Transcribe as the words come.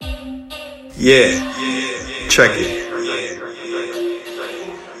Yeah, check it.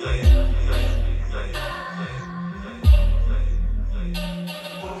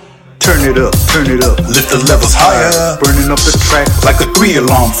 Turn it up, lift the levels higher. Burning up the track like a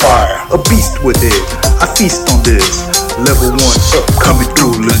 3-alarm fire. A beast with it, I feast on this. Level 1 up, coming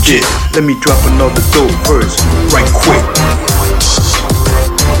through legit. Let me drop another dope verse, right quick.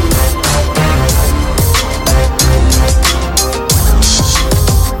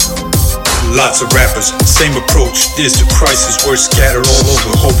 Lots of rappers, same approach. There's the crisis, words scattered all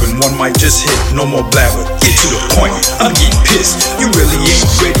over, hoping one might just hit. No more blabber, get to the point. I'm getting pissed. You really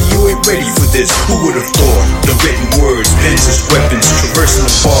ain't ready, you ain't ready for this. Who would have thought? The written words, pens as weapons, traversing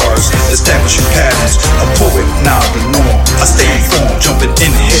the bars, establishing patterns. A poet, now the norm. I stay informed, jumping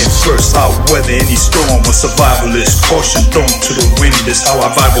in head first. I'll weather any storm. A survivalist, caution thrown to the wind. That's how I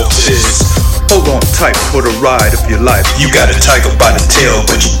vibe off this. Hold on tight for the ride of your life. You got a tiger by the tail,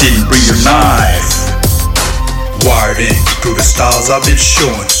 but you didn't bring your knife. Wired in through the styles I've been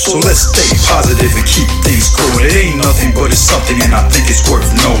showing. So let's stay positive and keep things going. It ain't nothing, but it's something, and I think it's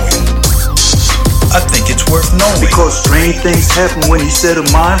worth knowing. I think it's worth knowing. Because strange things happen when you set a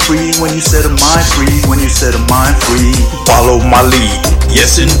mind free. When you set a mind free. When you set a mind free. Follow my lead.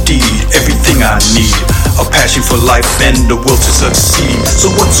 Yes indeed, everything I need. A passion for life and the will to succeed.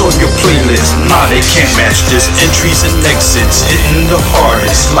 So what's on your playlist? Nah, they can't match this. Entries and exits, hitting the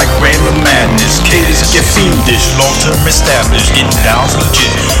hardest like random madness. Cadence get fiendish, long-term established. Getting down's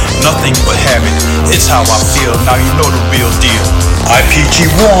legit, nothing but habit. It's how I feel, now you know the real deal.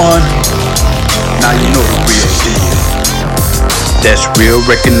 IPG1, now you know the real deal. That's real,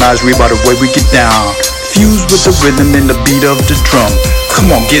 recognize real by the way we get down. Fuse with the rhythm and the beat of the drum.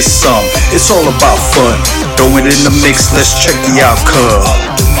 Come on, get some, it's all about fun. Throw it in the mix, let's check the outcome.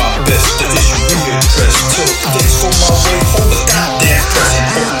 I'll do my best to issue readdress till things go my way. Hold the goddamn present,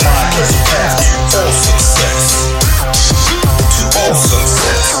 hold mine as a path to all success. To all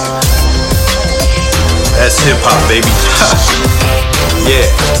success. That's hip hop, baby. Yeah,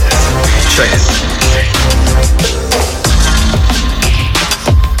 check it.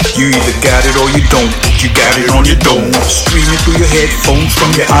 You either got it or you don't. You got it on your dome. Streaming through your headphones from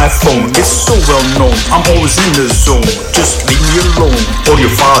your iPhone. It's so well known, I'm always in the zone. Just leave me alone.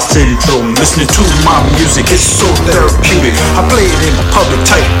 Audiophile syndrome. Listening to my music, it's so therapeutic. I play it in public,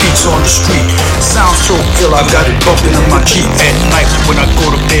 type beats on the street. Sounds so ill, I got it bumping in my Jeep. At night when I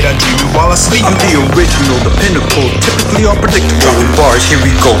go to bed, I dream it while I sleep. I'm the original, the pinnacle, typically unpredictable. In bars, here we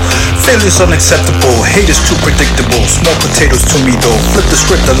go. Failure's unacceptable, hate is too predictable. Small potatoes to me though. Flip the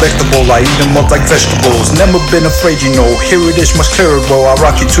script, delectable, I eat them up like vegetables. Never been afraid, you know. Here it is, much clearer, bro. I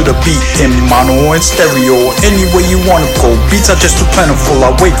rock you to the beat in mono and stereo. Any way you wanna go. Beats are just too plentiful.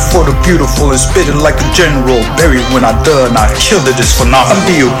 I wait for the beautiful and spit it like a general. Buried when I done, I killed it. It's phenomenal. I'm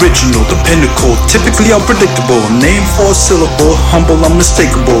the original, the pinnacle, typically unpredictable. Name for a syllable, humble,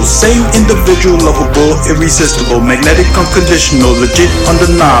 unmistakable. Same individual, lovable, irresistible, magnetic, unconditional, legit,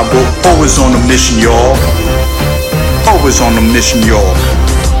 undeniable. Always on a mission, y'all. Always on a mission, y'all.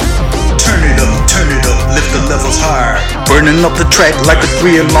 Turn it up, lift the levels higher. Burning up the track like a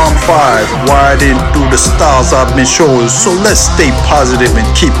 3-alarm fire. Wired in through the styles I've been showing. So let's stay positive and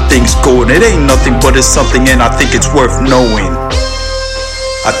keep things going. It ain't nothing, but it's something, and I think it's worth knowing.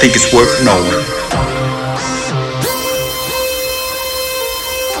 I think it's worth knowing.